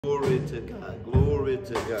Glory to God. Glory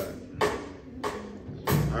to God.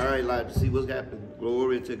 All right, like to see what's happening.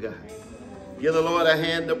 Glory to God. Give the Lord a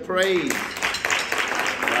hand of praise.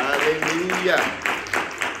 Hallelujah.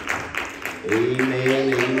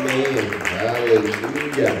 Amen. Amen.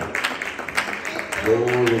 Hallelujah.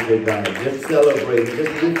 Glory to God. Just celebrate.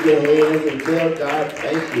 Just lift your hands and tell God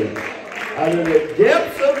thank you. Out of the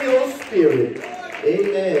depths of your spirit.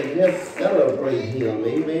 Amen. Just celebrate him.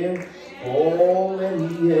 Amen. All that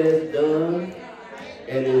he has done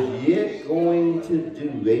and is yet going to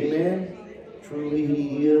do. Amen. Truly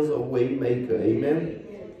he is a way maker. Amen.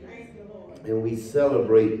 And we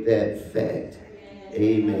celebrate that fact.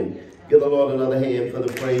 Amen. Give the Lord another hand for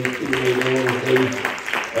the praise. Amen.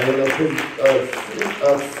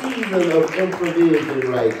 A season of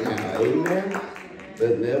improvisation right now. Amen.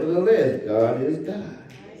 But nevertheless, God is God.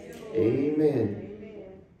 Amen.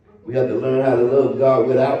 We have to learn how to love God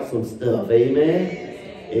without some stuff. Amen.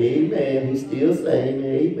 Amen. He's still saying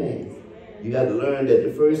amen. You got to learn that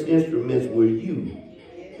the first instruments were you.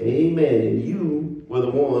 Amen. And you were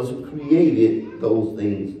the ones who created those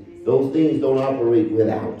things. Those things don't operate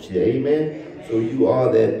without you. Amen. So you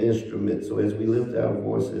are that instrument. So as we lift our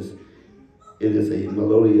voices, it is a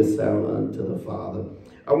melodious sound unto the Father.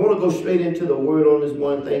 I want to go straight into the word on this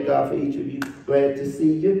one. Thank God for each of you. Glad to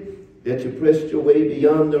see you. That you pressed your way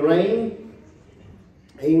beyond the rain.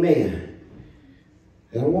 Amen.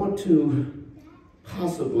 And I want to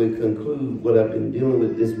possibly conclude what I've been dealing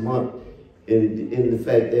with this month in the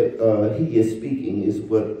fact that he is speaking is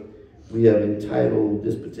what we have entitled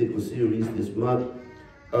this particular series this month.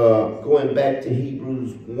 Going back to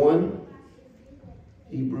Hebrews 1.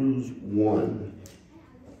 Hebrews 1.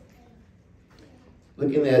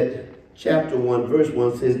 Looking at Chapter 1, verse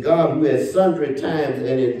 1 says, God, who at sundry times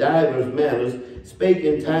and in divers manners spake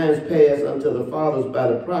in times past unto the fathers by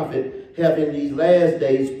the prophet, hath in these last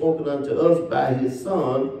days spoken unto us by his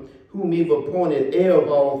Son, whom he appointed heir of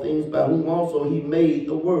all things, by whom also he made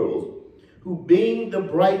the worlds, who being the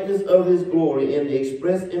brightness of his glory and the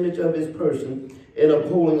express image of his person, and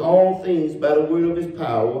upholding all things by the word of his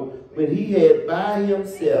power, when he had by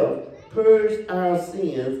himself purged our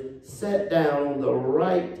sins, sat down on the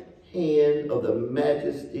right hand of the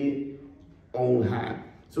majesty on high.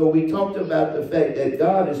 So we talked about the fact that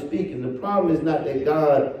God is speaking. The problem is not that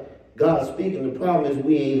God's speaking. The problem is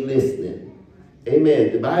we ain't listening.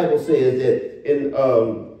 Amen. The Bible says that in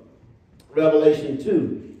Revelation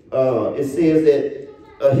 2, it says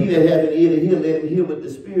that he that hath an ear to hear, let him hear what the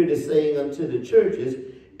Spirit is saying unto the churches.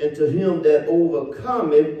 And to him that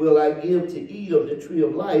overcometh will I give to eat of the tree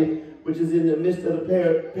of life, which is in the midst of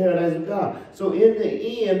the paradise of God. So in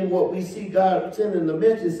the end, what we see God sending the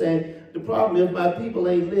message saying, the problem is my people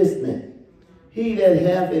ain't listening. He that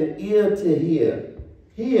hath an ear to hear,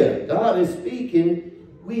 hear. God is speaking,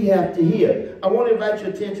 we have to hear. I want to invite your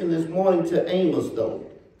attention this morning to Amos, though.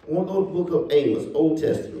 I want to go to the book of Amos, Old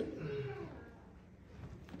Testament.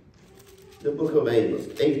 The book of Amos,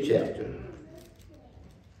 8th chapter.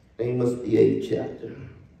 Amos, the 8th chapter.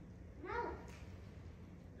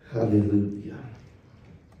 Hallelujah.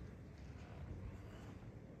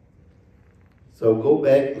 So go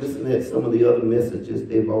back, listen to some of the other messages.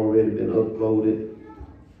 They've already been uploaded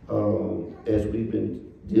as we've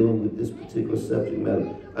been dealing with this particular subject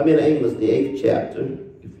matter. I'm in Amos, the 8th chapter.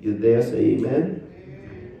 If you're there, say amen.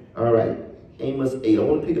 All right. Amos 8. I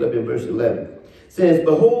want to pick it up in verse 11. It says,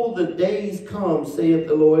 behold, the days come, saith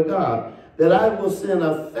the Lord God, that I will send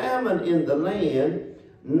a famine in the land,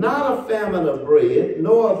 not a famine of bread,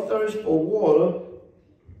 nor a thirst for water,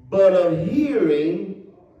 but of hearing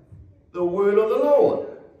the word of the Lord.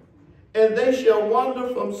 And they shall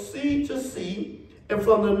wander from sea to sea, and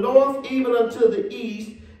from the north even unto the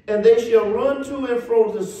east, and they shall run to and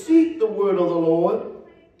fro to seek the word of the Lord,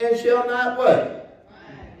 and shall not what?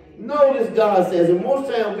 Notice God says, and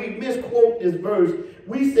most times we misquote this verse,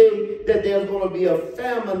 we say that there's going to be a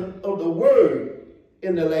famine of the word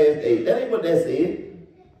in the last days. That ain't what that said.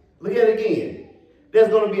 Look at it again. There's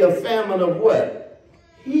going to be a famine of what?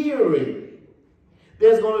 Hearing.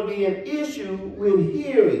 There's going to be an issue with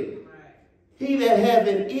hearing. He that hath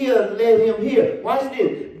an ear, let him hear. Watch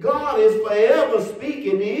this. God is forever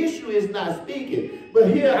speaking. The issue is not speaking. But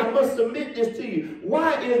here, I must submit this to you.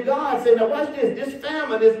 Why is God saying, now watch this. This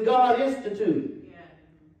famine is God instituted.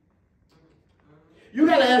 You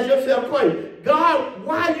got to ask yourself a question. God,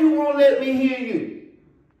 why you won't let me hear you?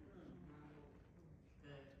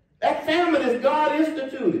 That famine is God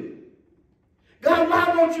instituted. God,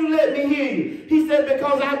 why won't you let me hear you? He said,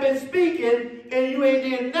 because I've been speaking and you ain't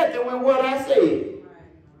did nothing with what I said.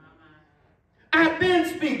 I've been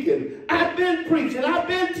speaking, I've been preaching, I've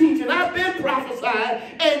been teaching, I've been prophesying,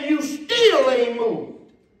 and you still ain't moved.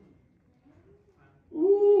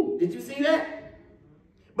 Ooh, did you see that?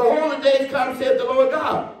 Behold, the days come, said the Lord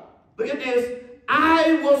God. Look at this.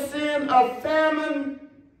 I will send a famine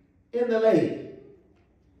in the land.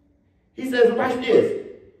 He says, watch this.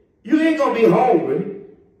 You ain't going to be hungry.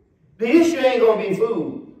 The issue ain't going to be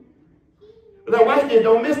food. But now watch this.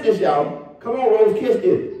 Don't miss this, y'all. Come on, Rose, kiss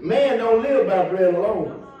this. Man don't live by bread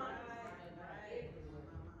alone.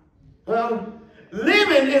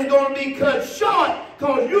 Living is going to be cut short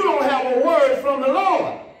because you don't have a word from the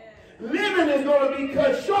Lord. Living is going to be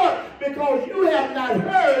cut short because you have not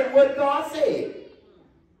heard what God said.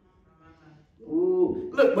 Ooh,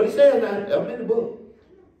 look what he says now. I'm in the book.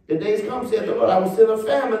 The days come, said the Lord, I will send a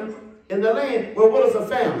famine in the land. Well, what is a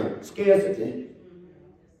famine? Scarcity,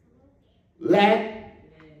 lack,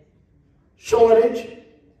 shortage.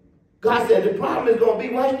 God said the problem is going to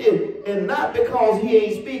be, watch this, and not because he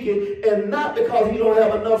ain't speaking, and not because he don't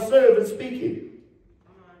have enough servants speaking.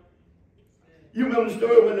 You remember the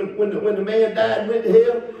story when the man died and went to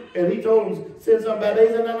hell, and he told him, send somebody. He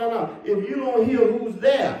said, no. If you don't hear who's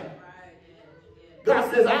there,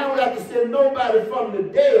 God says, I don't have to send nobody from the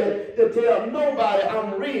dead to tell nobody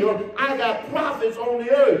I'm real. I got prophets on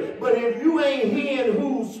the earth. But if you ain't hearing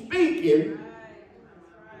who's speaking,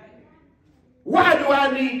 why do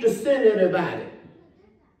I need to send anybody?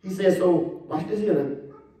 He says, so watch this here.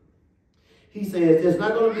 He says, there's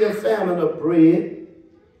not going to be a famine of bread.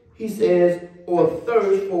 He says, or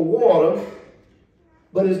thirst for water,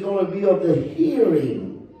 but it's going to be of the hearing.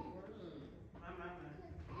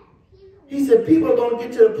 He said, people are going to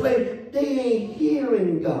get to the place, they ain't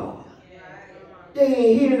hearing God. They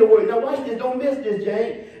ain't hearing the word. Now watch this, don't miss this,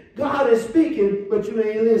 Jane. God is speaking, but you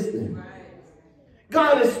ain't listening.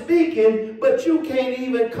 God is speaking, but you can't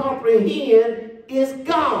even comprehend it's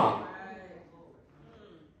God.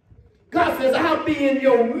 God says, I'll be in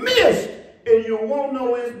your midst, and you won't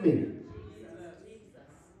know it's me.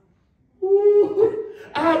 Ooh,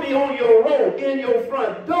 I'll be on your road, in your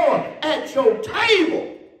front door, at your table.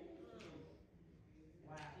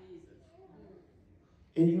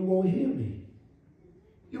 And you won't hear me.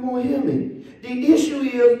 You won't hear me. The issue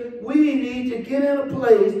is we need to get in a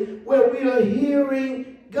place where we are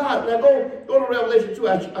hearing God. Now go to Revelation 2.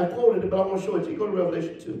 I quoted it, but I want to show it to you. Go to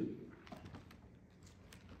Revelation 2.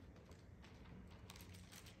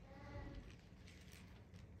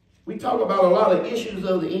 We talk about a lot of issues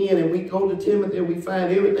of the end, and we go to Timothy and we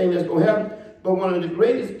find everything that's going to happen. But one of the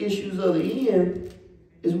greatest issues of the end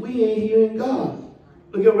is we ain't hearing God.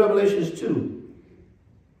 Look at Revelation 2.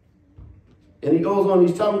 And he goes on,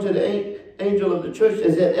 he's talking to the angel of the church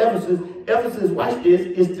that's at Ephesus. Ephesus, watch this,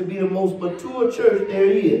 is to be the most mature church there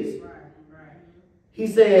is. He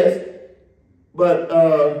says, but,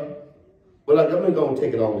 let me go and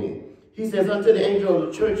take it all in. He says, unto the angel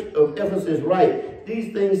of the church of Ephesus write,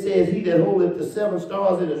 these things says he that holdeth the 7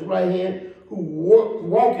 stars in his right hand, who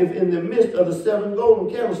walketh in the midst of the 7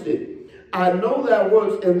 golden candlesticks. I know thy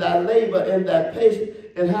works and thy labor and thy patience,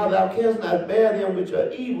 and how thou canst not bear them which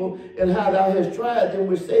are evil, and how thou hast tried them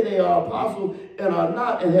which say they are apostles and are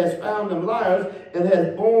not, and hast found them liars, and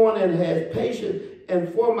hast borne and hast patience,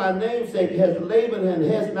 and for my name's sake hast labored and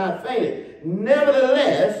hast not fainted.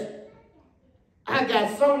 Nevertheless, I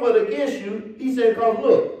got somewhat against you. He said, because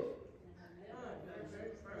look,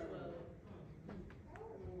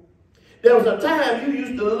 there was a time you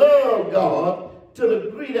used to love God to the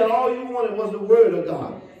degree that all you wanted was the word of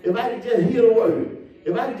God. If I could just hear the word.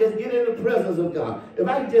 If I could just get in the presence of God. If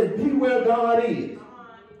I could just be where God is.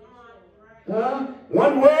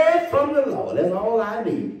 One word from the Lord. That's all I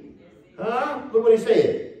need. Look what he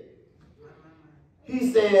said.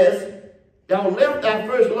 He says, thou left thy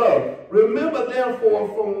first love. Remember therefore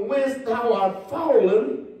from whence thou art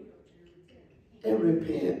fallen, and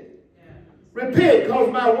repent. Repent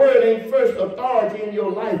because my word ain't first authority in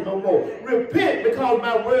your life no more. Repent because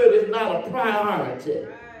my word is not a priority.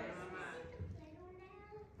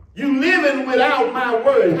 You living without my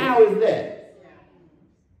word. How is that?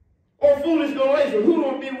 Oh, foolish Galatians, who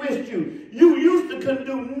don't bewitched you? You used to couldn't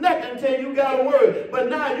do nothing until you got a word, but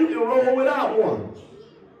now you can roll without one.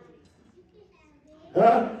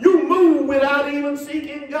 You move without even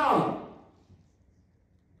seeking God.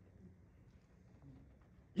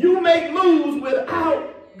 You make moves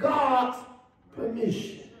without God's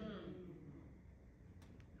permission.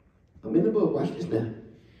 I'm in the book. Watch this now.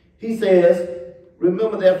 He says,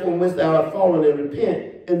 remember therefore whence thou art fallen, and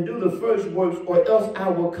repent, and do the first works, or else I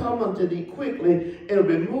will come unto thee quickly, and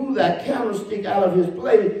remove thy candlestick out of his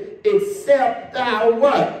place, except thou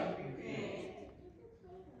what?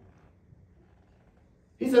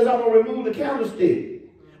 says, I'm going to remove the candlestick.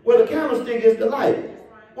 Well, the candlestick is the light.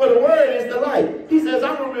 Well, the word is the light. He says,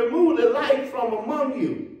 I'm going to remove the light from among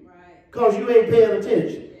you because you ain't paying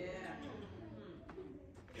attention.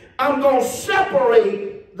 I'm going to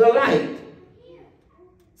separate the light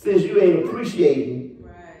since you ain't appreciating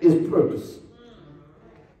its purpose.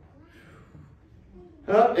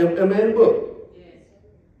 Huh? Am I in the book? Yes.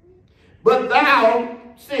 But thou,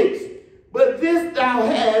 6, but this thou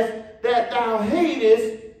hast, that thou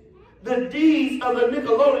hatest the deeds of the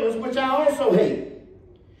Nicolaitans, which I also hate.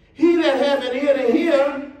 He that hath an ear to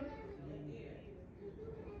hear,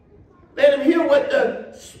 let him hear what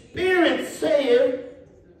the Spirit saith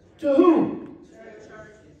to who?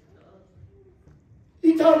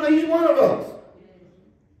 He told me he's one of us.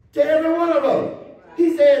 To every one of us.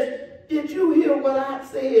 He says, did you hear what I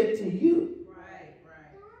said to you?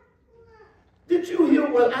 Did you hear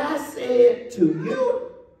what I said to you?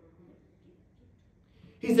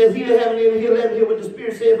 He says, he that hath an ear to hear, let him hear what the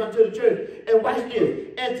Spirit saith unto the church. And watch this.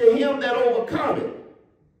 And to him that overcometh.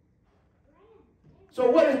 So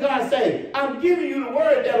what is God saying? I'm giving you the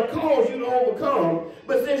word that'll cause you to overcome.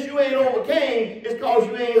 But since you ain't overcame, it's because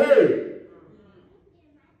you ain't heard.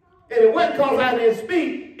 And it wasn't because I didn't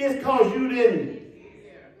speak. It's because you didn't.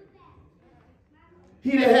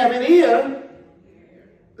 He that have an ear,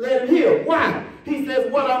 let him hear. Why? He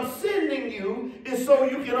says, what I'm sending you is so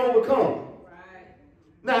you can overcome.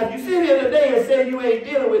 Now, if you sit here today and say you ain't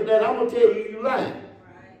dealing with that, I'm going to tell you you lying.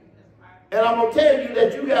 And I'm going to tell you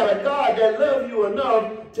that you got a God that loves you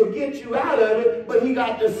enough to get you out of it, but he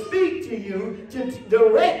got to speak to you, to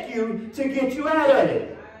direct you, to get you out of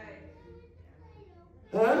it.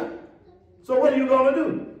 Huh? So what are you going to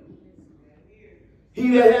do?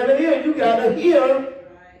 He that have an ear, you got to hear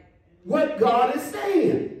what God is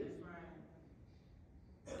saying.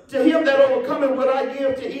 To him that overcometh will I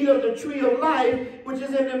give to eat of the tree of life, which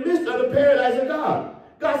is in the midst of the paradise of God.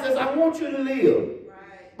 God says, I want you to live,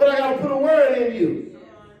 but I got to put a word in you.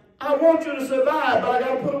 I want you to survive, but I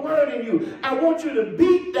got to put a word in you. I want you to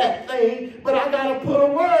beat that thing, but I got to put a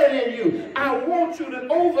word in you. I want you to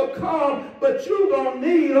overcome, but you're going to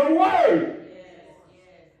need a word.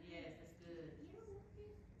 Yes,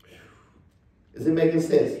 that's good. Is it making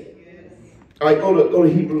sense? Yes. All right, go to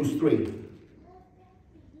Hebrews 3.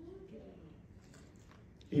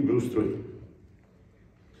 Hebrews 3.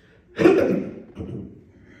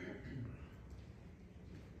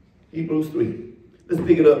 Hebrews 3. Let's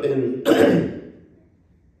pick it up in,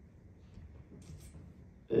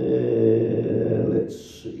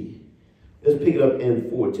 let's see. Let's pick it up in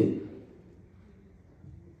 14.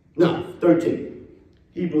 No, 13.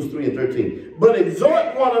 Hebrews 3 and 13. But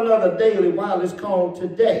exhort one another daily while it's called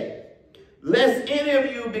today, lest any of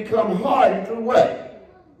you become hardened through what?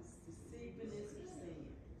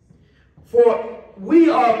 For we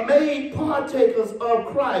are made partakers of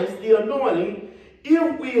Christ, the anointing,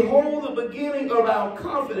 if we hold the beginning of our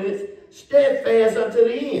confidence steadfast unto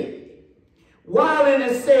the end. While it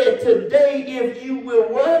is said today, if you will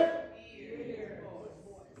what?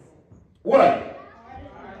 What?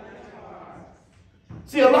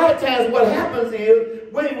 See, a lot of times what happens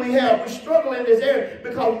is when we struggle in this area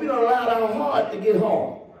because we don't allow our heart to get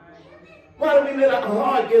hard. Why do we let our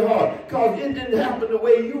heart get hard? Because it didn't happen the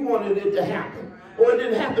way you wanted it to happen. Or it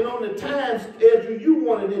didn't happen on the time schedule you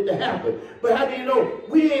wanted it to happen. But how do you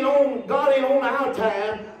know? God ain't on our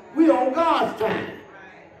time. We on God's time.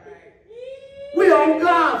 We on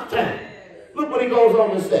God's time. Look what he goes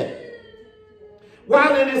on to say.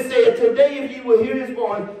 While it is said, today if you will hear his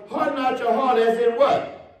voice, harden not your heart as in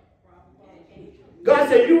what? God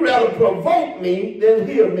said, you rather provoke me than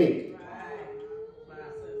hear me.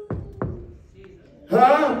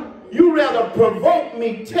 Huh? You rather provoke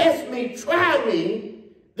me, test me, try me,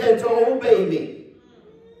 than to obey me.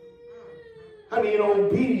 I mean,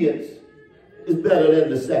 obedience is better than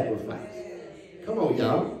the sacrifice. Come on,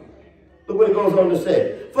 y'all. Look what it goes on to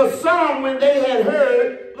say. For some, when they had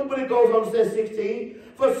heard, look what it goes on to say, 16.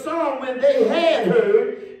 For some, when they had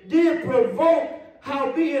heard, did provoke,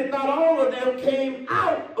 howbeit not all of them came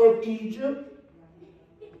out of Egypt.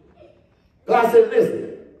 God said, listen.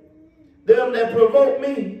 Them that provoked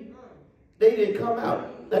me, they didn't come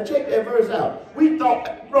out. Now check that verse out. We thought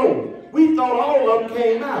all of them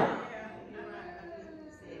came out.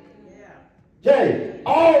 James,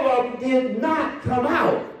 all of them did not come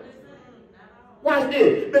out. Watch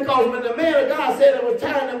this. Because when the man of God said it was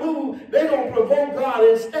time to move, they're going to provoke God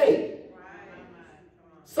and stay.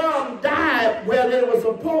 Some died where they were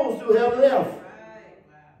supposed to have left.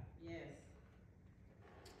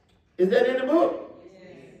 Is that in the book?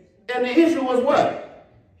 And the issue was what?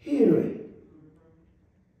 Hearing.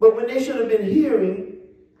 But when they should have been hearing,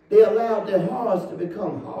 They allowed their hearts to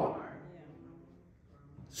become hard,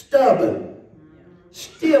 stubborn,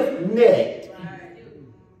 stiff-necked.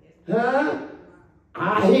 Huh?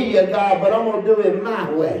 I hear you, God, but I'm going to do it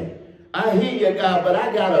my way. I hear you, God, but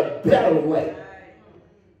I got a better way.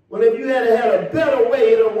 Well, if you had a better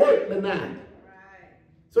way, it'll work tonight.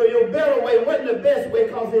 So your better way wasn't the best way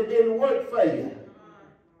because it didn't work for you.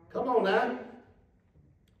 Come on now.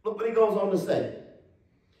 Look what he goes on to say.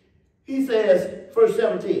 He says, verse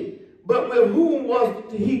 17, but with whom was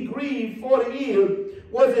he grieved 40 years?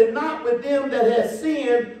 Was it not with them that had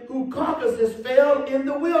sinned, whose carcasses fell in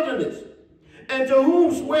the wilderness? And to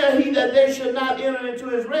whom sware he that they should not enter into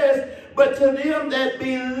his rest, but to them that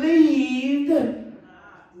believed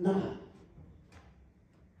not?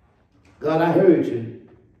 God, I heard you,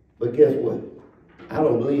 but guess what? I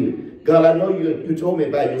don't believe it. God, I know you told me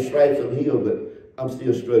about your stripes I'm healed, but I'm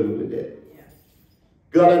still struggling with that.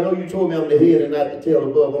 God, I know you told me I'm the head and not the tail,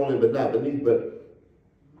 above only but not beneath, but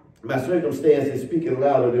my circumstance is speaking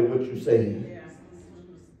louder than what you're saying.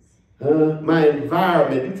 My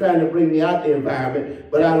environment, you're trying to bring me out the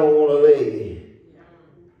environment, but I don't want to lay.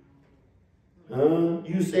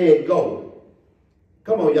 You said go.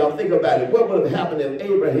 Come on, y'all, think about it. What would have happened if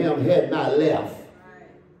Abraham had not left?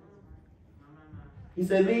 He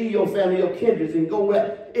said, leave your family, your kindreds, and go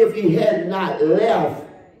where? If he had not left.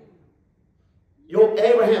 Your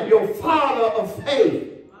Abraham, your father of faith.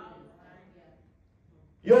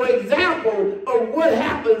 Your example of what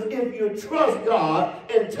happens if you trust God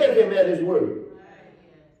and take him at his word.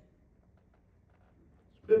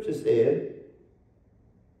 Scripture said,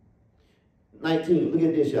 19, look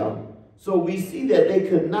at this, y'all. So we see that they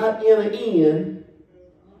could not enter in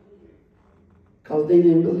because they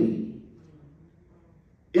didn't believe.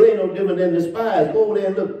 It ain't no different than the spies. Go over there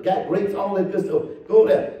and look, got grapes, all that good stuff. Go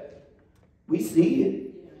there. We see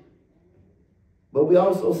it. But we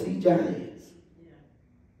also see giants.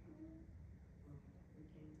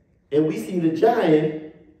 And we see the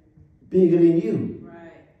giant bigger than you.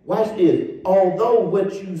 Right. Watch this. Although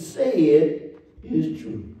what you said is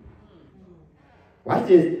true. Watch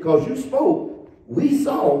this. Because you spoke. We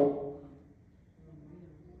saw.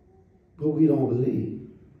 But we don't believe.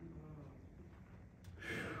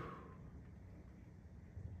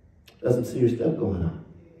 There's some serious stuff going on.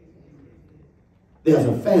 There's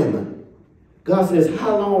a famine. God says,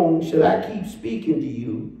 how long should I keep speaking to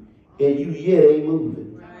you and you yet ain't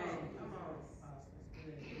moving?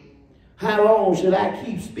 How long should I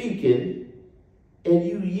keep speaking and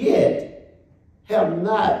you yet have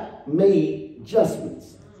not made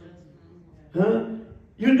adjustments? Huh?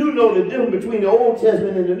 You do know the difference between the Old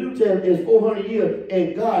Testament and the New Testament is 400 years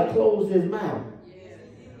and God closed his mouth.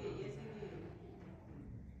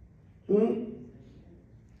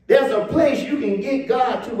 There's a place you can get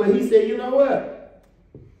God to where he said, you know what?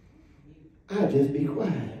 I'll just be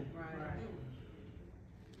quiet.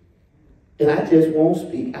 And I just won't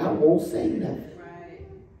speak. I won't say nothing.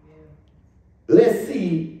 Let's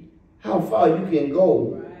see how far you can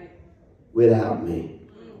go without me.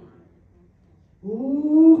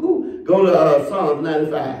 Ooh. Go to Psalm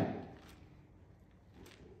 95.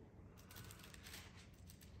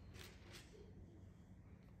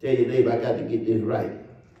 Tell your neighbor, I got to get this right.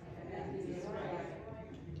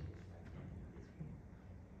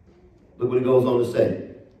 Look what it goes on to say.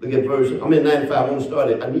 Look at verse, I'm in 95, I want to start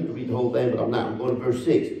it. I need to read the whole thing, but I'm not. I'm going to verse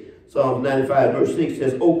 6. Psalms 95, verse 6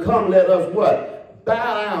 says, oh, come, let us what?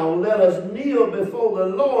 Bow down, let us kneel before the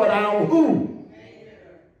Lord our who?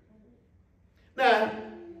 Now,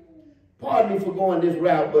 pardon me for going this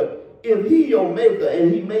route, but if he your maker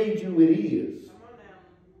and he made you with ears,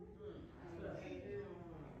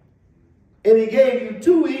 and he gave you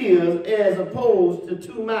 2 ears as opposed to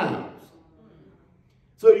 2 mouths,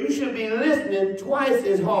 so you should be listening twice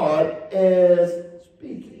as hard as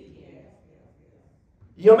speaking.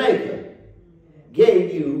 Your maker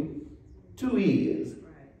gave you 2 ears.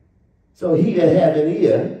 So he that have an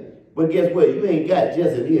ear, but guess what? You ain't got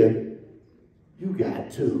just an ear. You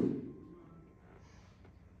got 2.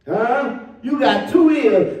 Huh? You got 2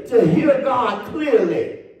 ears to hear God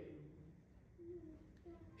clearly.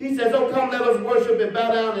 He says, oh, come, let us worship and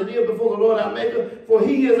bow down and kneel before the Lord our Maker, for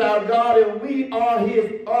he is our God, and we are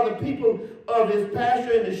the people of his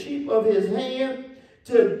pasture and the sheep of his hand.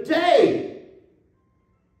 Today,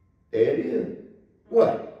 there it is.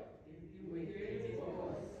 What?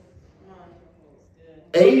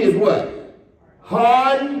 A is what?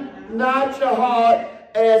 Harden not your heart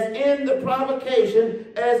as in the provocation,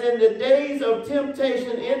 as in the days of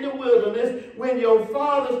temptation in the wilderness, when your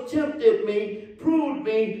fathers tempted me, proved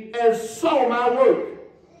me, and saw my work.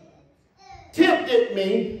 tempted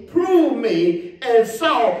me, proved me, and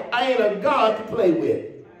saw I ain't a God to play with.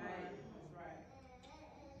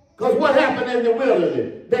 Because what happened in the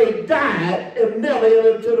wilderness? They died and never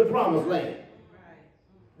entered into the promised land.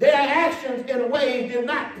 Their actions and ways did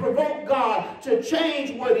not provoke God to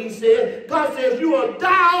change what he said. God says, you will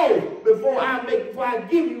die off before I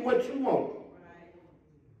give you what you want.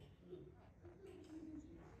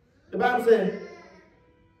 The Bible says,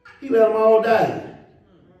 he let them all die.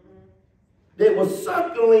 They were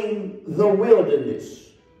circling the wilderness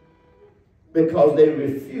because they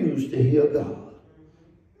refused to hear God.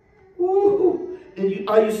 Ooh,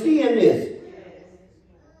 are you seeing this?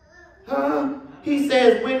 Huh? He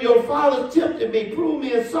says, when your fathers tempted me, proved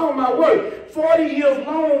me, and saw my work, 40 years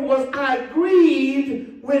long was I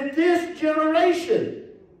grieved with this generation,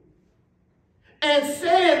 and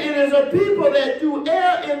said, it is a people that do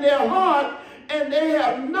err in their heart, and they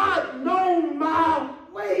have not known my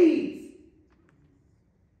ways.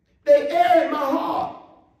 They err in my heart.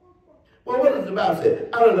 Well, what does the Bible say?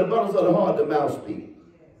 Out of the abundance of the heart, the mouth speaks.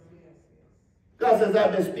 God says,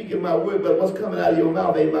 I've been speaking my word, but what's coming out of your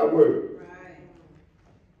mouth ain't my word.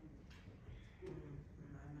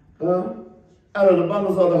 Huh? Out of the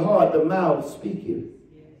abundance of the heart, the mouth speaketh.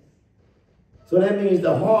 So that means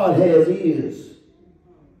the heart has ears.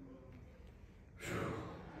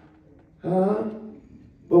 Huh?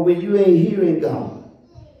 But when you ain't hearing God,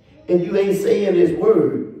 and you ain't saying his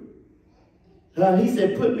word, he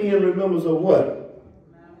said, put me in remembrance of what?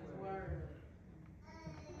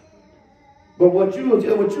 But what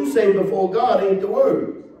you say before God ain't the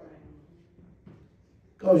word.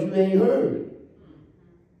 Because you ain't heard.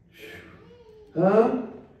 Huh?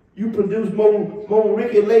 You produce more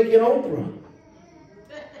Ricky Lake and Oprah.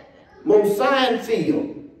 More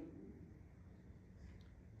Seinfeld.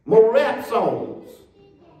 More rap songs.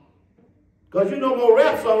 Because you know more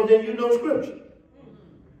rap songs than you know scripture.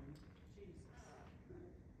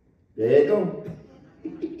 There you go.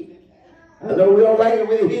 I know we don't like it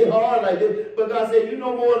when it hit hard like this, but God said, you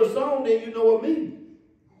know more of the song than you know of me.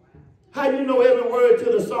 How do you know every word to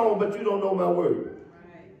the song, but you don't know my word?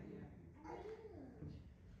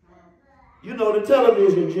 You know the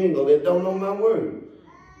television jingle and don't know my word.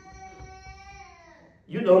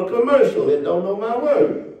 You know the commercial and don't know my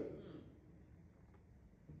word.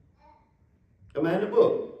 Am I in the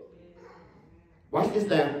book? Watch this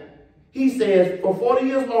now. He says, for 40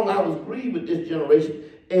 years long I was grieved with this generation,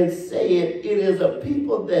 and said, it is a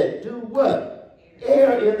people that do what?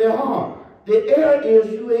 Err in their heart. The error is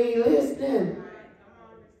you ain't listening.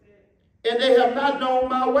 And they have not known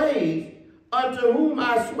my ways, unto whom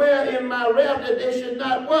I swear in my wrath that they should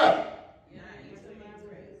not what?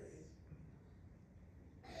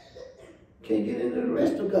 Can't get into the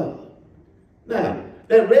rest of God. Now,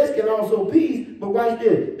 that rest can also be peace, but watch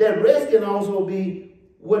this. That rest can also be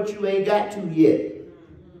what you ain't got to yet.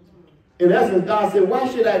 In essence, God said, why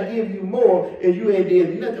should I give you more and you ain't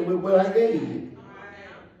did nothing with what I gave you?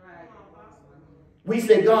 We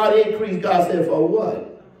say God increased. God said, for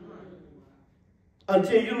what?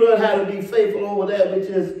 Until you learn how to be faithful over that which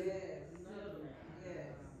is,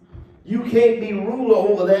 you can't be ruler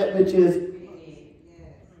over that which is,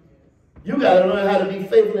 you got to learn how to be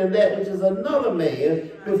faithful in that which is another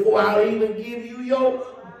man before I'll even give you yours.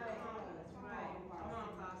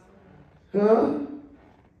 Huh?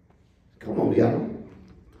 Come on, y'all.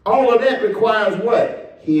 All of that requires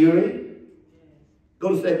what? Hearing.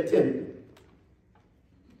 Go to 2 Timothy.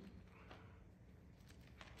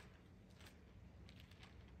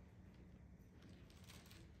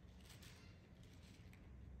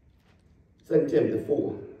 Second Timothy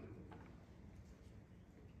 4.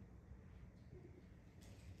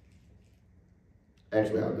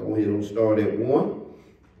 Actually, I'll go ahead and start at 1.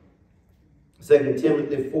 2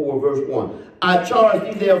 Timothy 4, verse 1. I charge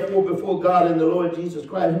thee therefore before God and the Lord Jesus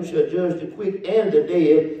Christ, who shall judge the quick and the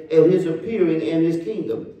dead at his appearing in his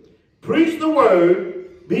kingdom. Preach the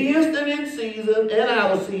word, be instant in season and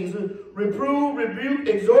out of season, reprove, rebuke,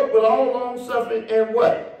 exhort with all long suffering and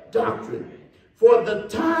what? Doctrine. For the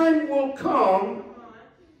time will come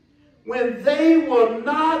when they will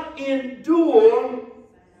not endure.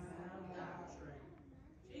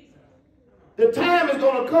 The time is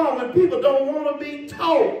going to come when people don't want to be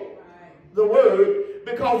taught the word,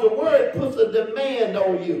 because the word puts a demand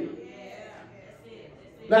on you.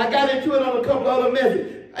 Now, I got into it on a couple other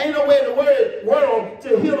messages. Ain't no way in the world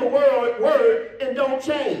to hear the word and don't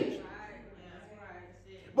change.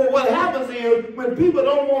 But what happens is when people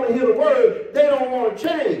don't want to hear the word, they don't want to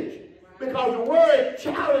change. Because the word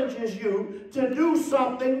challenges you to do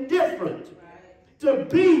something different. To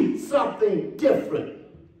be something different.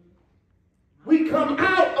 We come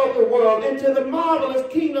out of the world into the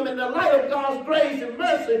marvelous kingdom in the light of God's grace and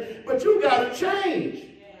mercy, but you got to change.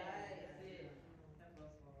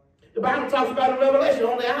 The Bible talks about in Revelation,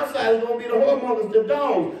 on the outside is going to be the whoremongers, the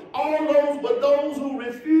dogs, all those but those who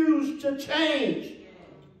refuse to change.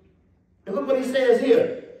 And look what he says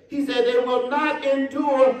here. He said they will not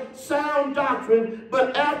endure sound doctrine,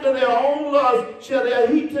 but after their own lust shall they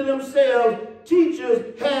heap to themselves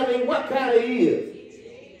teachers having what kind of ears?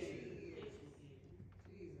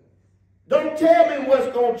 Don't tell me what's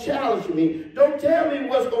going to challenge me. Don't tell me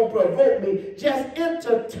what's going to provoke me. Just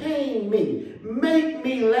entertain me. Make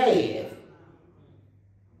me laugh.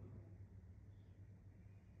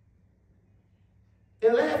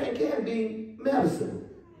 And laughing can be medicine.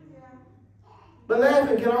 But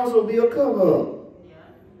laughing can also be a cover-up.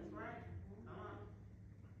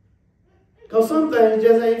 Because some things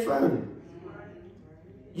just ain't funny.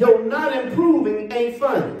 Your not improving ain't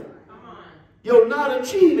funny. Your not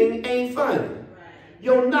achieving ain't funny.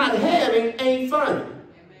 Your not having ain't funny.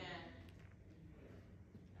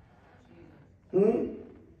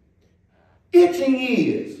 Itching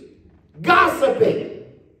ears. Gossiping.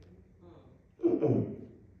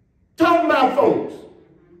 Talking about folks.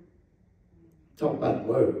 Talk about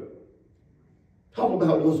the word. Talk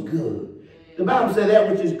about what's good. The Bible said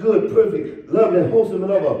that which is good, perfect, lovely, wholesome,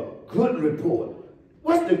 and of a good report.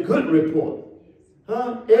 What's the good report?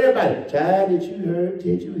 Huh? Everybody, child, did you hear?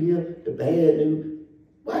 Did you hear the bad news?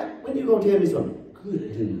 What? When you going to tell me some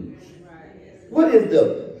good news? What is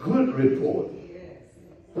the good report?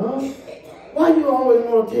 Huh? Why you always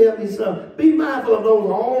want to tell me something? Be mindful of those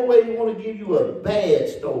who always want to give you a bad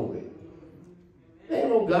story. There ain't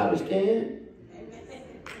no garbage can.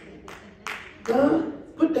 Huh?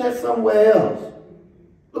 Put that somewhere else.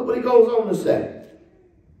 Look what he goes on to say.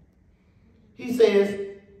 He says,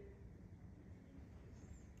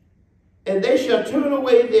 and they shall turn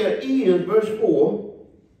away their ears, verse 4,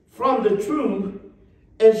 from the truth,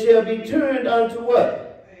 and shall be turned unto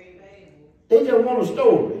what? They just want a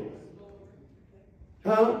story.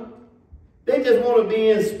 Huh? They just want to be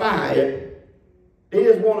inspired. They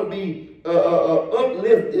just want to be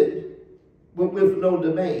uplifted with no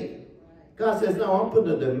demand. God says, no, I'm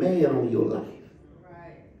putting a demand on your life.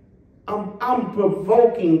 I'm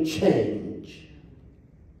provoking change.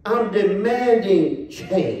 I'm demanding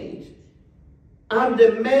change. I'm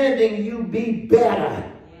demanding you be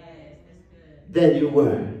better than you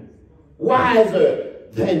were. Wiser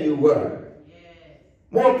than you were.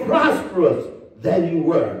 More prosperous than you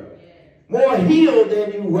were. More healed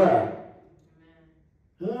than you were.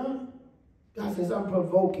 Huh? God says, I'm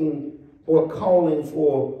provoking or calling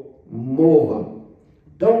for more.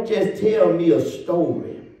 Don't just tell me a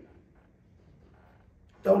story.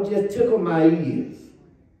 Don't just tickle my ears.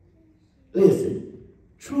 Listen,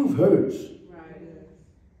 truth hurts.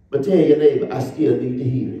 But tell your neighbor, I still need to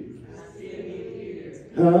hear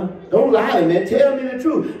it. Huh? Don't lie to me. Tell me the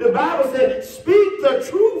truth. The Bible said, speak the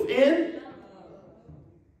truth in.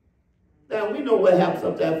 Now, we know what happens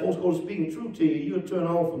sometimes. Folks go speaking truth to you. You'll turn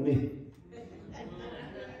off from me.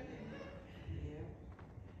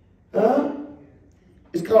 Huh?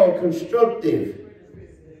 It's called constructive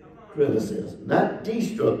criticism. Not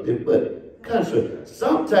destructive, but constructive.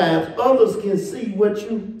 Sometimes others can see what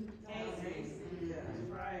you.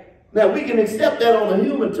 Now, we can accept that on a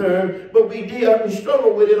human term, but we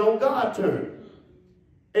struggle with it on God's term.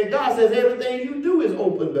 And God says everything you do is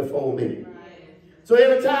open before me. So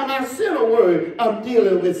every time I send a word, I'm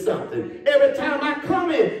dealing with something. Every time I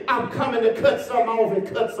come in, I'm coming to cut something off and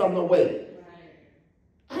cut something away.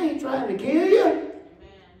 I ain't trying to kill you.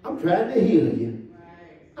 I'm trying to heal you.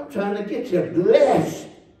 I'm trying to get you blessed.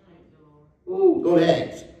 Ooh, go to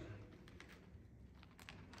Acts.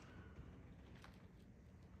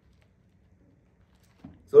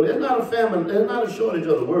 So there's not a famine, there's not a shortage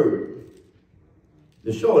of the word.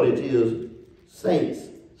 The shortage is saints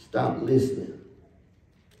stop listening.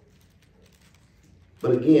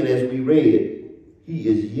 But again, as we read, he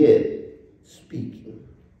is yet speaking.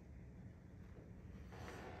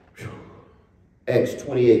 Acts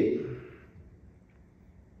 28.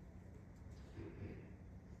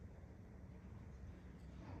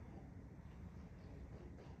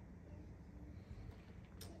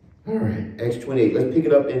 All right, Acts 28. Let's pick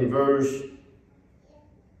it up in verse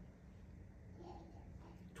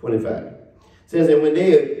 25. It says, and when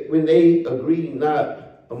they agreed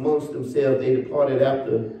not amongst themselves, they departed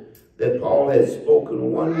after that Paul had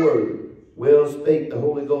spoken one word. Well spake the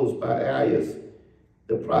Holy Ghost by Elias,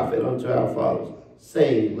 the prophet, unto our fathers,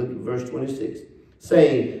 saying, look at verse 26,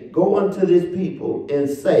 saying, go unto this people and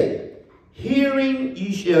say, hearing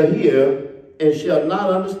ye shall hear and shall not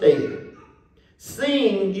understand.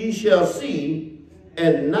 Seeing ye shall see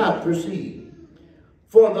and not perceive.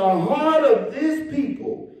 For the heart of this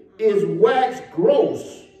people is waxed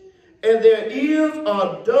gross, and their ears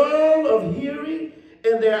are dull of hearing,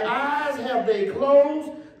 and their eyes have they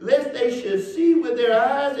closed, lest they should see with their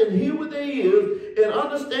eyes and hear with their ears and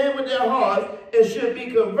understand with their hearts and should be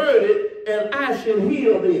converted, and I should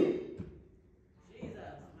heal them. Jesus,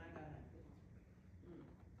 my God.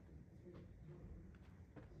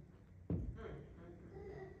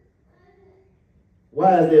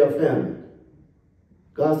 Why is there a famine?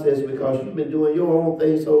 God says, because you've been doing your own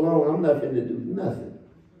thing so long, I'm not going to do nothing.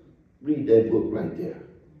 Read that book right there.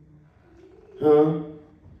 Huh?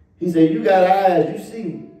 He said, you got eyes, you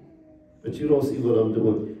see, but you don't see what I'm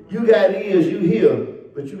doing. You got ears, you hear,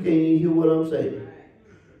 but you can't even hear what I'm saying.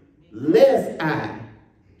 Lest I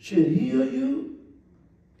should heal you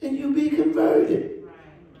and you be converted.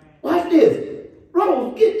 Watch this.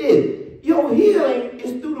 Rose, get this. Your healing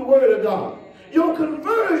is through the word of God. Your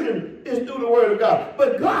conversion is through the word of God.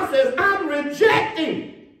 But God says, I'm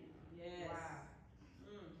rejecting. Yes.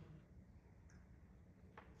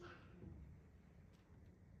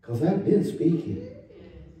 Because I've been speaking.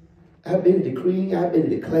 I've been decreeing. I've been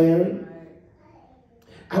declaring.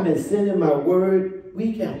 I've been sending my word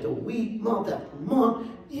week after week, month after month,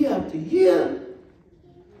 year after year.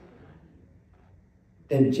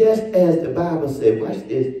 And just as the Bible said, watch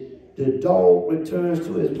this, the dog returns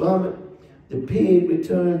to his vomit, the pig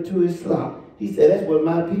returned to his slop. He said, that's what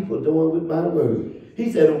my people are doing with my word.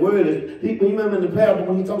 He said the word is, you remember in the parable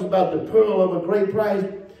when he talks about the pearl of a great price?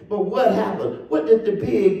 But what happened? What did the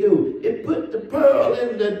pig do? It put the pearl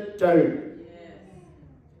in the dirt.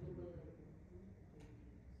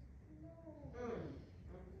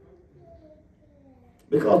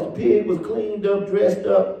 Because the pig was cleaned up, dressed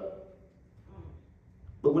up.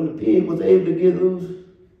 But when the pig was able to get loose,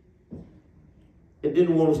 it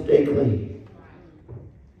didn't want to stay clean.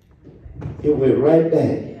 It went right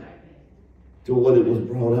back to what it was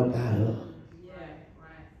brought up out of.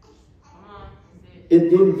 It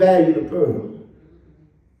didn't value the pearl.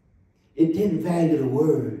 It didn't value the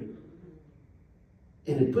word.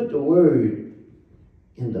 And it put the word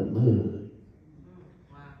in the mud.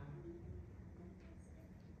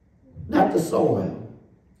 Not the soil,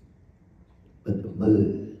 but the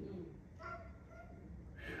mud.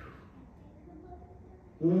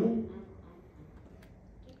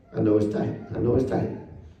 I know it's tight. I know it's tight.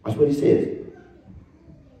 Watch what he says.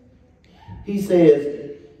 He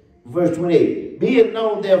says, verse 28, be it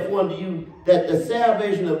known therefore unto you that the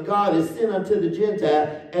salvation of God is sent unto the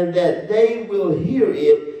Gentile, and that they will hear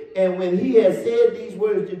it. And when he has said these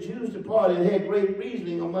words, the Jews departed and had great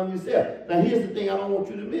reasoning among themselves. Now here's the thing I don't want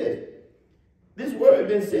you to miss. This word has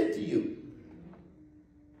been sent to you.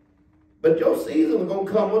 But your season is going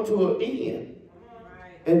to come unto an end.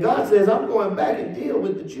 And God says, I'm going back and deal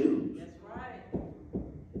with the Jews. That's right.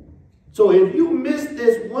 So if you miss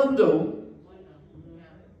this window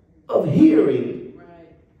of hearing,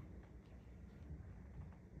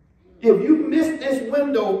 if you miss this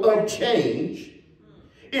window of change,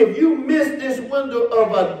 if you miss this window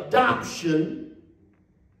of adoption,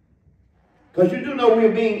 because you do know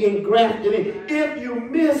we're being engrafted in, if you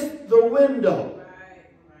miss the window,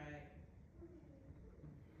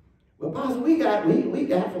 well, Pastor, we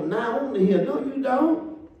got from now on to here. No, you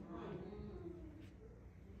don't.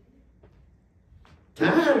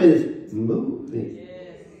 Time is moving.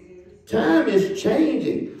 Yes. Time is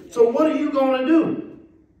changing. So what are you going to do?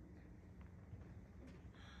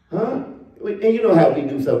 Huh? And you know how we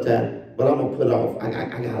do sometimes. But I'm going to put off. I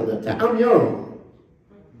got a little time. I'm young.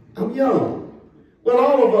 I'm young. Well,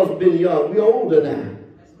 all of us have been young. We're older now.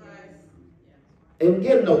 That's right. And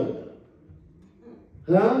getting older.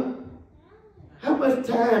 Huh? How much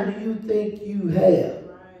time do you think you have?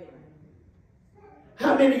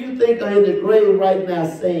 How many of you think are in the grave right now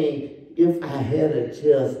saying, if I had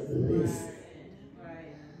just listened?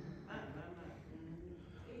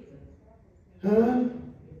 Huh?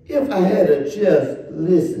 If I had just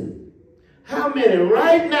listened. How many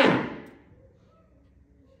right now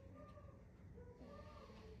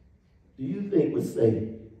do you think would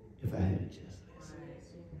say, if I had just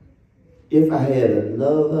listened? If I had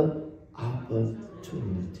another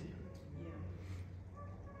opportunity.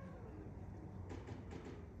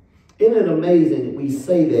 Isn't it amazing we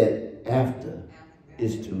say that after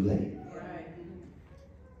it's too late?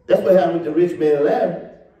 That's what happened with the rich man and Lazarus.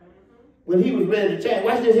 When he was ready to change.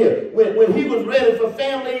 Watch this here. When he was ready for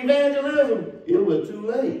family evangelism, it was too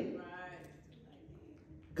late.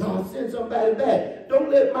 God sent somebody back.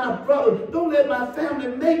 Don't let my brother, don't let my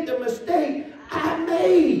family make the mistake I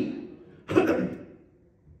made.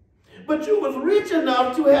 but you was rich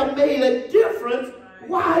enough to have made a difference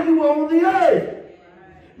while you were on the earth.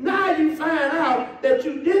 Now you find out that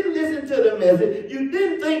you didn't listen to the message. You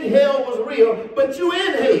didn't think hell was real, but you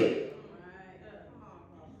in hell.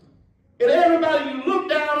 And everybody you look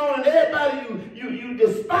down on and everybody you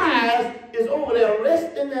despise is over there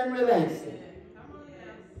resting and relaxing.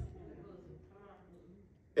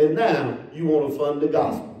 And now you want to fund the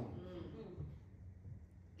gospel.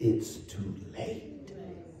 It's too late.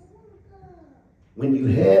 When you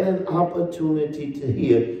had an opportunity to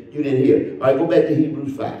hear, you didn't hear. All right, go back to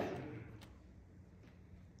Hebrews 5.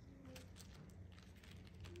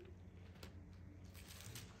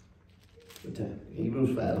 What time?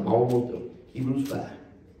 Hebrews 5. I'm almost done. Hebrews 5.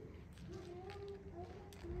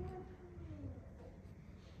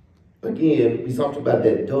 Again, we talked about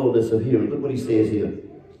that dullness of hearing. Look what he says here.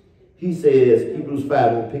 He says, Hebrews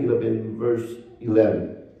 5, we'll pick it up in verse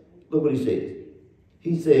 11. Look what he says.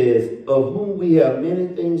 He says, of whom we have many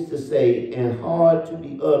things to say and hard to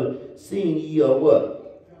be uttered, seeing ye are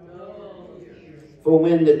what? For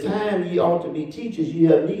when the time ye ought to be teachers, ye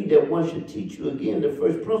have need that one should teach you again the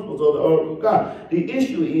first principles of the oracle of God. The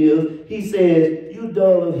issue is, he says, you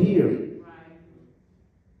dull of hearing.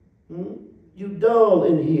 You dull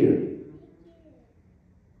in hearing.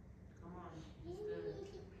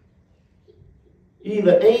 You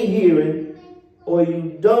either ain't hearing or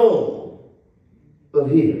you dull of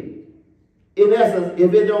hearing. In essence,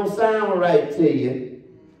 if it don't sound right to you,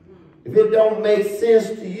 if it don't make sense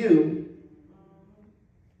to you,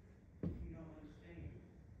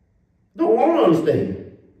 don't want to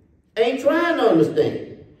understand. Ain't trying to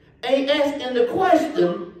understand. Ain't asking the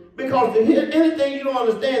question, because to hear anything you don't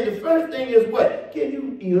understand, the first thing is what? Can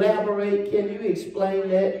you elaborate? Can you explain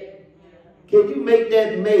that? Can you make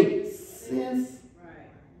that make sense?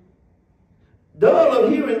 Dull of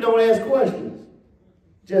hearing don't ask questions.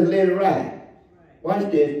 Just let it ride. Watch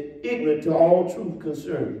this. Ignorant to all truth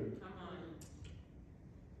concerning.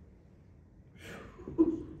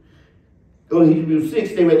 Go to Hebrews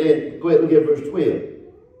 6, stay right there. Go ahead and look at verse 12.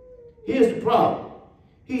 Here's the problem.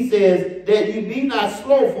 He says that you be not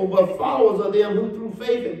slothful, but followers of them who through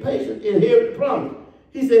faith and patience inherit the promise.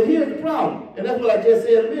 He said, here's the problem. And that's what I just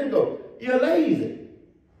said a minute ago. You're lazy.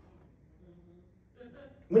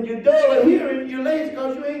 When you're dull of hearing, you're lazy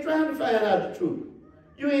because you ain't trying to find out the truth.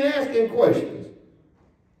 You ain't asking questions.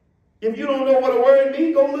 If you don't know what a word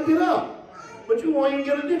means, go look it up. But you won't even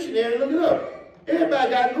get a dictionary and look it up.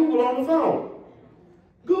 Everybody got Google on the phone.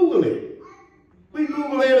 Google it. We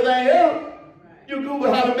Google everything else. You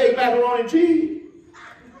Google how to make macaroni and cheese.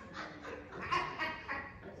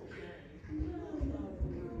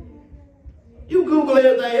 You Google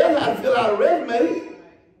everything else, how to fill out a resume.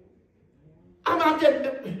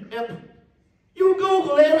 You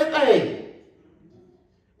Google everything.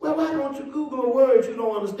 Well, why don't you Google a word you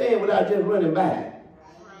don't understand without just running by?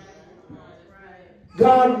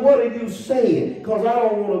 God, what are you saying? Because I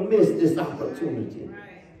don't want to miss this opportunity.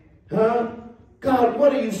 Huh? God,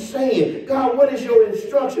 what are you saying? God, what is your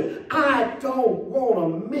instruction? I don't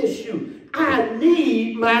want to miss you. I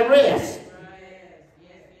need my rest.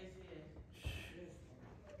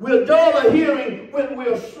 We're dull of hearing when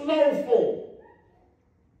we're slothful.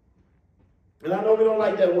 And I know we don't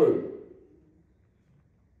like that word.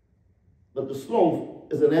 But the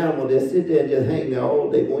sloth is an animal that sit there and just hang there all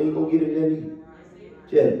day. When you go get it and eat.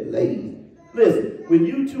 Just lazy. Listen, when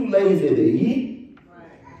you too lazy to eat,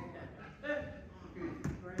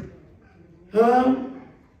 huh?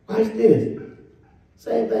 Watch this.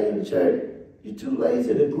 Same thing in the church. You're too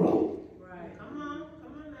lazy to grow. Right. Come on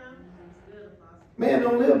now. Man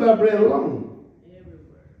don't live by bread alone.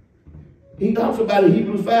 He talks about it in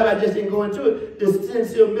Hebrews 5. I just didn't go into it. The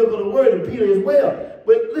sincere milk of the word, and Peter as well.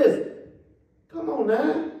 But listen, come on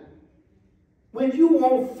now. When you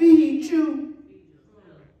won't feed you,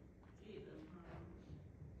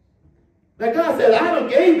 now God said, I done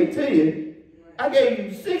gave it to you. I gave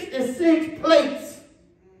you 66 plates.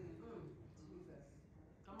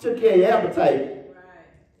 Took care of your appetite.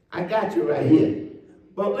 I got you right here.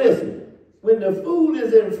 But listen, when the food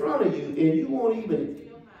is in front of you and you won't even,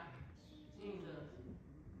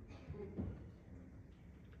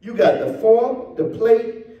 you got the fork, the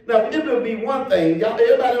plate. Now, it would be one thing. Y'all,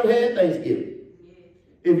 everybody done had Thanksgiving.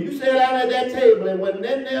 If you sat down at that table and wasn't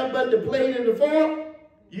nothing there but the plate and the fork,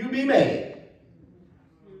 you be mad.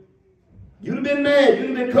 You'd have been mad.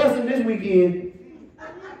 You'd have been cussing this weekend.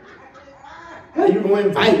 How you going to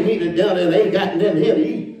invite me to dinner and ain't got nothing here to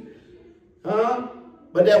eat? Huh?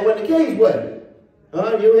 But that wasn't the case, was it?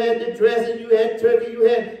 Huh? You had the dressing, you had turkey, you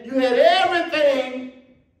had everything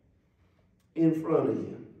in front of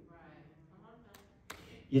you.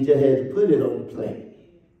 You just had to put it on the plate.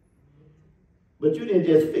 But you didn't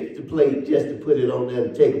just fix the plate just to put it on there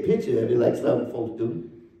to take a picture of it like some folks do.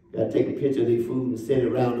 You gotta take a picture of their food and send it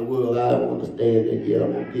around the world. I don't understand that yet.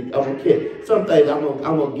 I'm gonna get some things I'm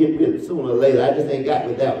gonna get with sooner or later. I just ain't got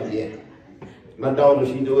with that one yet. My daughter,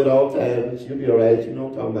 she do it all the time. She'll be all right. She know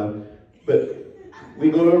what I'm talking about. But we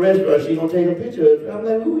go to a restaurant, she gonna take a picture of it. I'm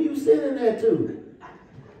like, who are you sending that to?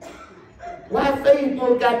 Why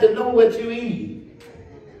Facebook got to know what you eat?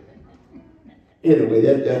 Anyway,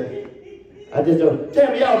 that's that. I just don't.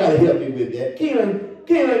 Tammy, y'all gotta help me with that.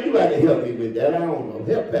 Keelan, you gotta help me with that. I don't know.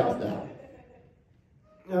 Help Pastor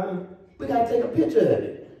out. We gotta take a picture of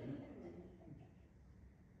it.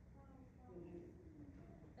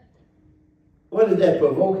 What is that,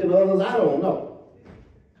 provoking others? I don't know.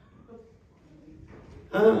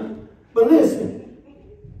 But listen,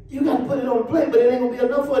 you gotta put it on the plate, but it ain't gonna be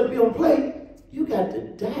enough for it to be on the plate. You got to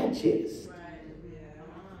digest.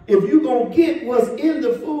 If you're going to get what's in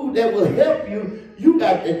the food that will help you, you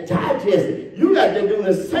got to digest it. You got to do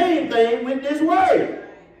the same thing with this word.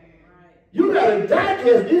 You got to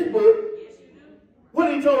digest this book.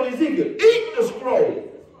 What he told Ezekiel, eat the scroll.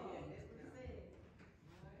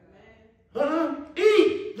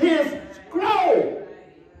 Eat this scroll.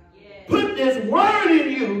 Put this word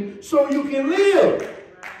in you so you can live.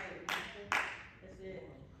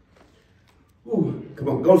 Ooh, come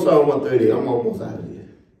on, go Psalm 130. I'm almost out of here.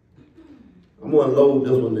 I'm going to load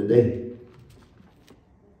this one today.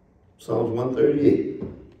 Psalms 138.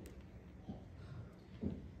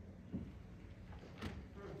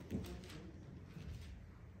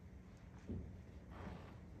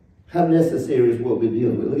 How necessary is what we're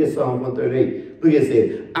dealing with? Look at Psalm 138. Look at it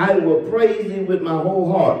says, I will praise thee with my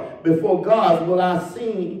whole heart. Before God will I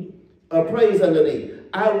sing a praise unto thee.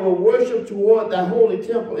 I will worship toward thy holy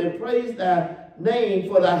temple and praise thy name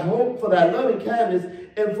for thy hope, for thy loving kindness,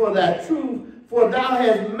 and for thy truth. For thou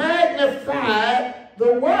hast magnified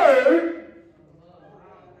the word.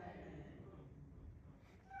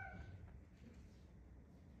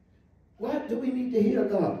 Why do we need to hear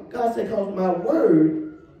God? God said, because my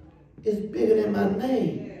word is bigger than my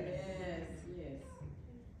name. Yes.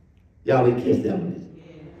 Y'all didn't catch that one. Yes.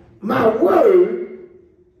 My word,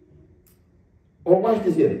 or watch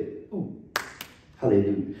this here. Ooh,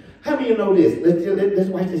 hallelujah. How many of you know this? Let's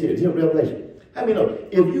watch this here. It's here, Revelation. How many know?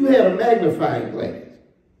 If you had a magnifying glass,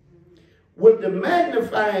 would the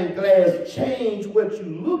magnifying glass change what you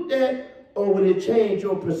looked at, or would it change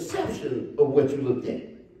your perception of what you looked at?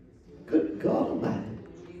 Good God Almighty.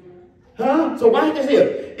 So watch this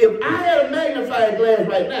here. If I had a magnifying glass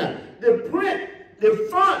right now, the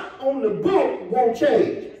front on the book won't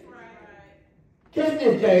change. Catch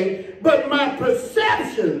this, James. But my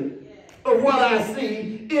perception of what I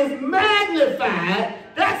see is magnified.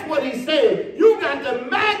 That's what he's saying. You got to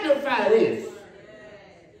magnify this.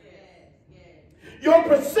 Your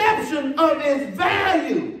perception of its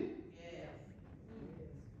value.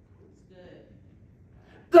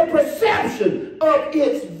 The perception of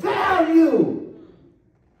its value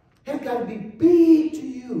has got to be big to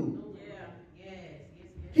you.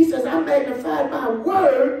 He says, I magnified my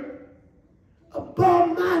word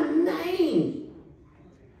above my name.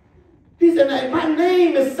 He said, my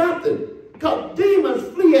name is something. Because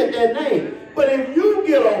demons flee at that name. But if you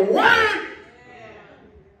get a word,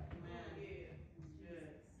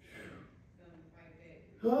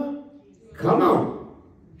 come on.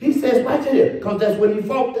 He says, watch it here, because that's what he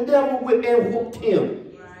fought the devil with and whooped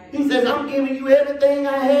him. He says, I'm giving you everything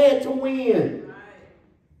I had to win.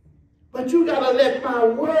 But you got to let my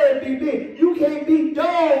word be big. You can't be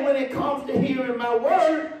dull when it comes to hearing my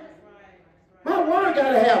word. My word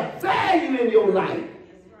got to have value in your life.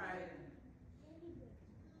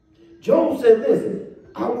 Job said, listen,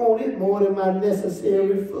 I want it more than my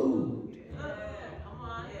necessary food.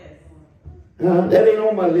 That ain't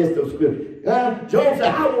on my list of scriptures. Job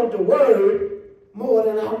said, I want the word more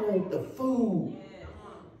than I want the food.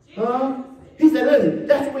 He said, listen,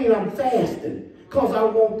 that's when I'm fasting, because I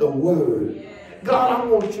want the word. God, I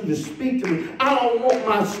want you to speak to me. I don't want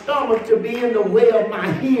my stomach to be in the way of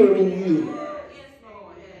my hearing you.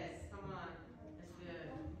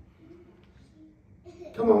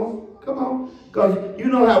 Come on. Because you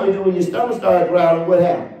know how we do when your stomach starts growling, what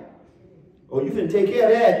happens? Oh, you can take care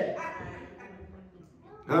of that.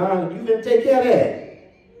 You can take care of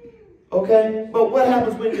that. Okay? But what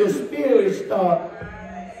happens when your spirit starts?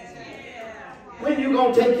 When you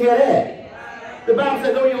going to take care of that? The Bible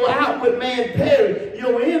says, though your outward man perish,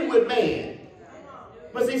 your inward man.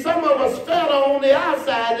 But see, some of us fatter on the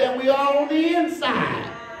outside than we are on the inside.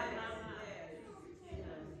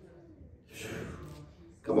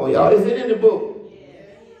 Come on, y'all. Is it in the book?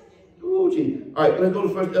 All right, let's go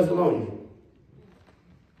to 1 Thessalonians.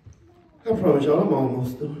 I promise y'all, I'm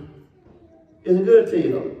almost through. Is it good to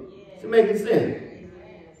you, though? Is it making sense?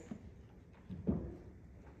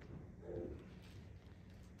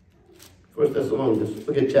 1 Thessalonians,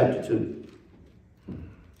 look at chapter 2.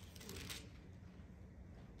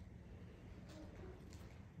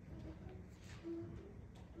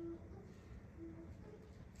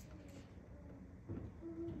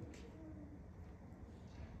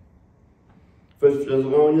 First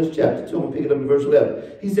Thessalonians chapter 2, I'm picking up in verse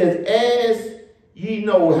 11. He says, as ye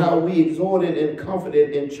know how we exhorted and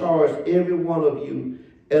comforted and charged every one of you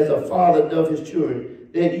as a father doth his children,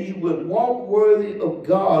 that ye would walk worthy of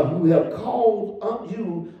God who have called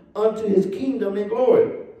you unto his kingdom and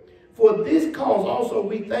glory. For this cause also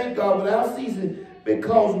we thank God without ceasing,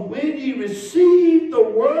 because when ye received the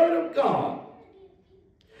word of God,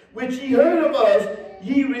 which ye heard of us,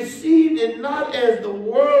 ye received it not as the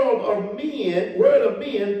word of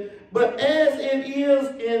men, but as it is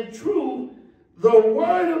in truth, the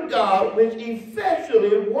word of God, which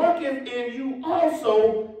effectually worketh in you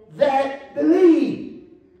also that believe.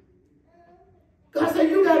 God said,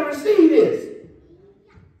 you got to receive this.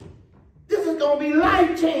 This is going to be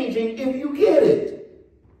life-changing if you get it.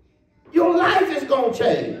 Your life is going to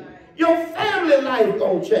change. Your family life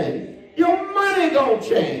going to change. Your money going to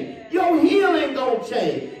change. Your healing going to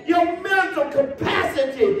change. Your mental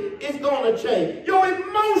capacity is going to change. Your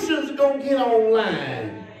emotions going to get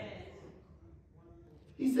online.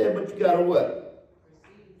 He said, but you got to what?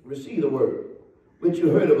 Receive the word, which you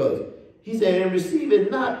heard of us. He said, and receive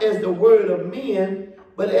it not as the word of men,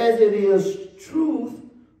 but as it is truth,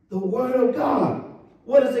 the word of God.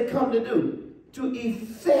 What does it come to do? To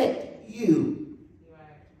effect you.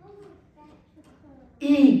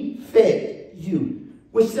 Effect you,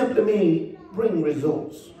 which simply means bring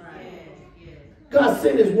results. God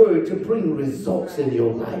sent his word to bring results in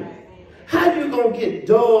your life. How you going to get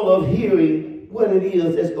dull of hearing what it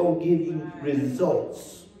is that's going to give you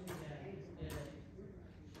results?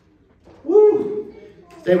 Woo!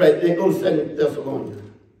 Stay right there. Go to 2 Thessalonians.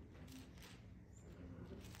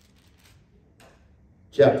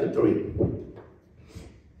 Chapter 3.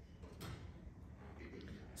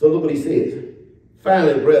 So look what he says.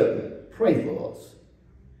 Finally, brethren, pray for us,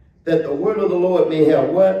 that the word of the Lord may have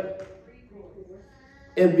what?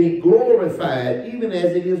 And be glorified, even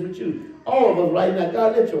as it is with you. All of us right now,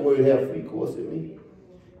 God, let your word have free course in me.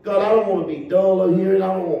 God, I don't want to be dull of hearing.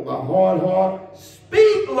 I don't want my hard heart.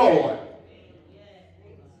 Speak, Lord.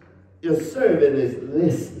 Your servant is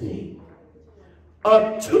listening.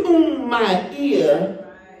 Attune my ear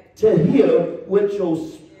to hear what your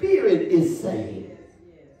spirit is saying.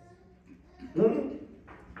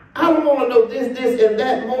 I don't want to know this, and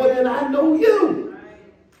that more than I know you.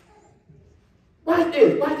 Watch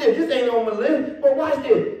this. Watch this. This ain't on my list, but watch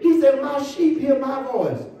this. He said, my sheep hear my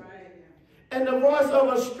voice. And the voice of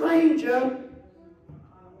a stranger,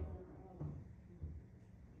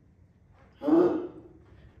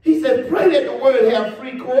 he said, pray that the word have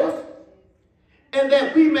free course, and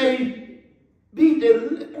that we may be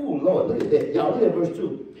delivered. Oh, Lord, look at that. Y'all, look at verse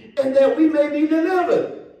 2. And that we may be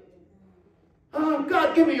delivered.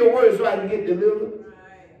 God, give me your word so I can get delivered.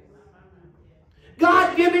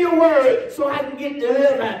 God, give me your word so I can get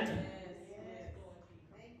delivered.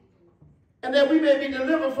 And that we may be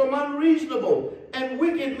delivered from unreasonable and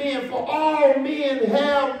wicked men, for all men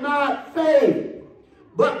have not faith.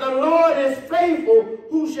 But the Lord is faithful,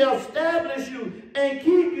 who shall establish you and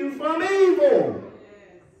keep you from evil.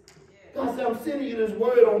 God said, I'm sending you this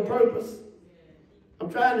word on purpose. I'm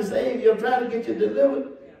trying to save you. I'm trying to get you delivered.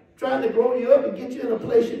 Trying to grow you up and get you in a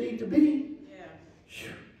place you need to be.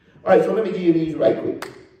 All right, so let me give you these right quick.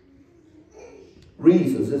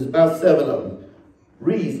 Reasons. There's about 7 of them.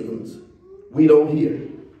 Reasons we don't hear.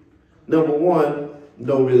 Number 1,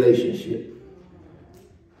 no relationship.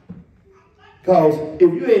 Because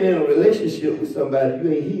if you ain't in a relationship with somebody,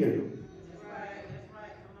 you ain't hearing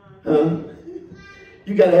them.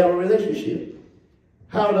 You got to have a relationship.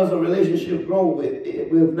 How does a relationship grow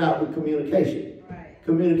if not with communication?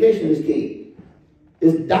 Communication is key.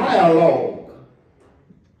 It's dialogue.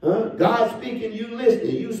 God speaking, you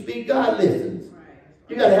listening. You speak, God listens.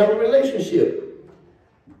 You got to have a relationship.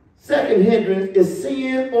 Second hindrance is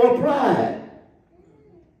sin or pride.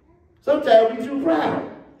 Sometimes we're too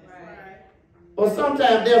proud. Or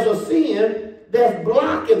sometimes there's a sin that's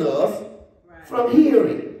blocking us from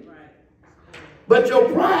hearing. But your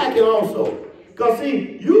pride can also. Because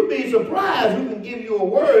see, you'd be surprised who can give you a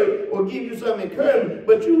word or give you some encouragement,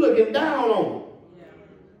 but you looking down on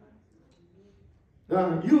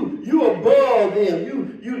them. You above them.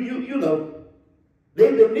 You know,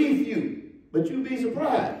 they beneath you. But you'd be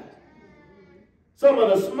surprised. Some of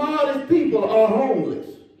the smartest people are homeless.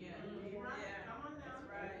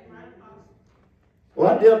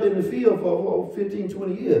 Well, I dealt in the field for over 15,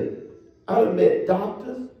 20 years. I done met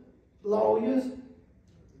doctors, lawyers,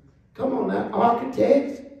 come on now,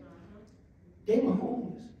 architects. They were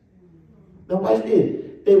homeless. Now watch this.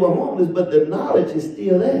 They were homeless, but the knowledge is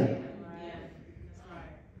still there.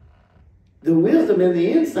 The wisdom and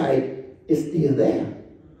the insight is still there.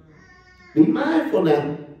 Be mindful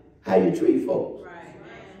now how you treat folks.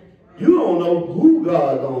 You don't know who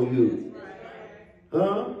God's going to use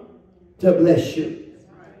to bless you.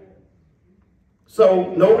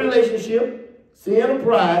 So, no relationship, sin or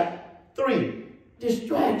pride. 3,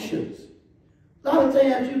 distractions. A lot of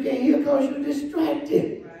times you can't hear because you're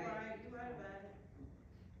distracted.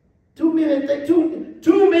 Too many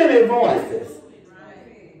voices.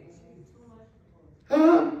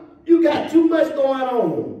 You got too much going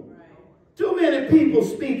on. Too many people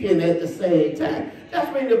speaking at the same time.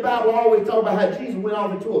 That's when the Bible always talks about how Jesus went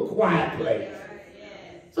off into a quiet place.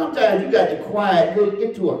 Sometimes you got to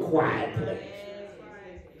get to a quiet place.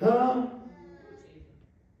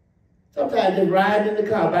 Sometimes just riding in the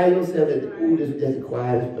car by yourself and, ooh, this is the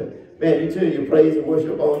quietest place. Man, you turn your praise and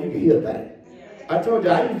worship on, you can hear that. I told you,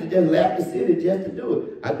 I used to just lap the city just to do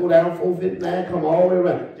it. I go down 459, come all the way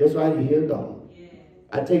around, just so I can hear God.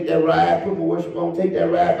 I take that ride, put my worship on, take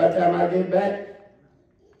that ride by the time I get back.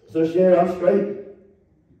 So, Sherry, I'm straight.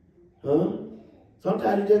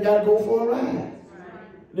 Sometimes you just got to go for a ride.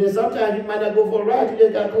 Then sometimes you might not go for a ride, you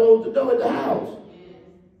just got to close the door at the house.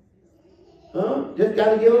 Just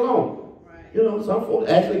got to get along. You know, some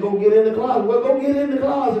folks actually go get in the closet. Well, go get in the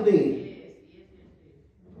closet then.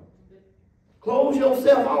 Close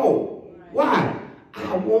yourself off. Why?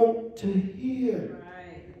 I want to hear.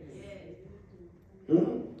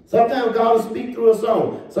 Sometimes God will speak through a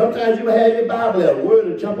song. Sometimes you have your Bible there, a word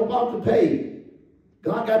will jump up off the page.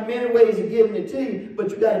 God got many ways of giving it to you, but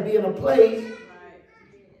you got to be in a place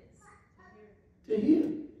to hear.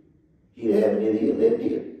 He didn't have it in here, let it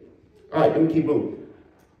hear. All right, let me keep moving.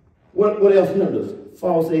 What else hinders?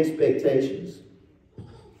 False expectations.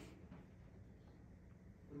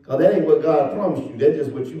 Because that ain't what God promised you. That's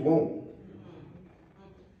just what you want.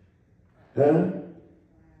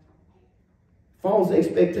 False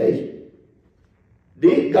expectation.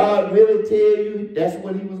 Did God really tell you that's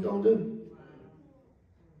what he was going to do?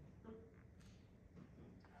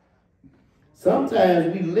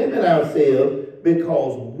 Sometimes we limit ourselves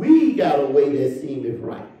because we got a way that seems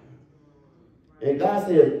right. And God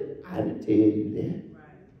says, I didn't tell you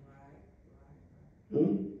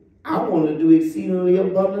that. I want to do exceedingly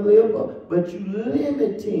abundantly above, but you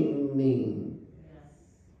limiting me.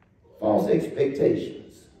 False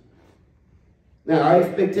expectations. Now, our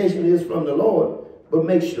expectation is from the Lord, but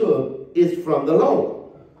make sure it's from the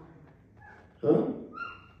Lord. All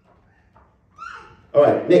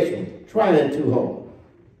right, next one. Trying too hard.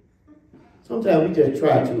 Sometimes we just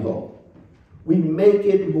try too hard. We make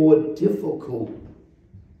it more difficult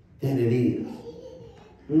than it is.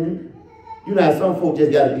 You know how some folks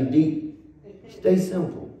just got to be deep. Stay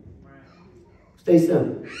simple. Stay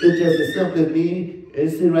simple. It's just as simple as me and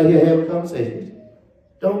sitting right here having a conversation with you.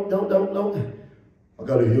 Don't. I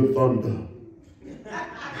got to hear thunder.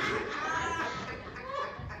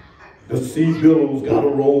 The sea billows got to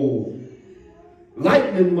roll.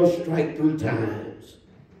 Lightning must strike 3 times.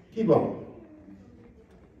 Keep on.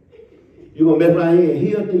 You're going to mess around here and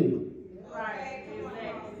hear a demon.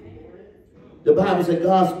 The Bible said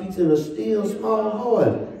God speaks in a still small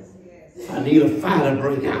voice. I need a fire to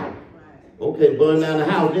break out. Okay, burn down the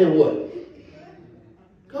house, then what?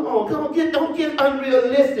 Come on, don't get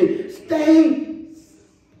unrealistic. Stay.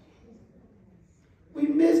 We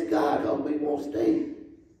miss God because we won't stay.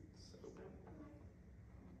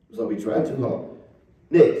 So we try too hard.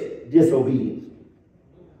 Next, disobedience.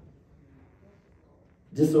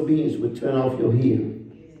 Disobedience would turn off your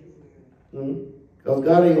hearing. Because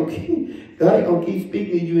God ain't gonna keep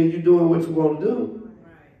speaking to you and you doing what you want to do.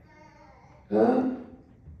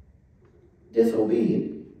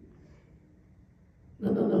 Disobedient.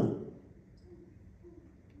 No.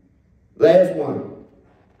 Last one.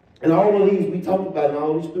 And all of these we talked about in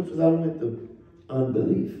all these scriptures I went through.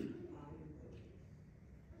 Unbelief.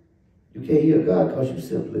 You can't hear God because you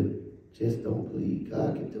simply just don't believe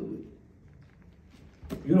God can do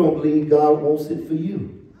it. You don't believe God wants it for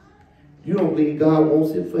you. You don't believe God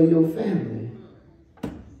wants it for your family.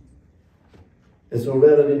 And so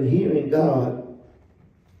rather than hearing God,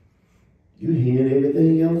 you're hearing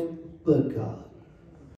everything else but God.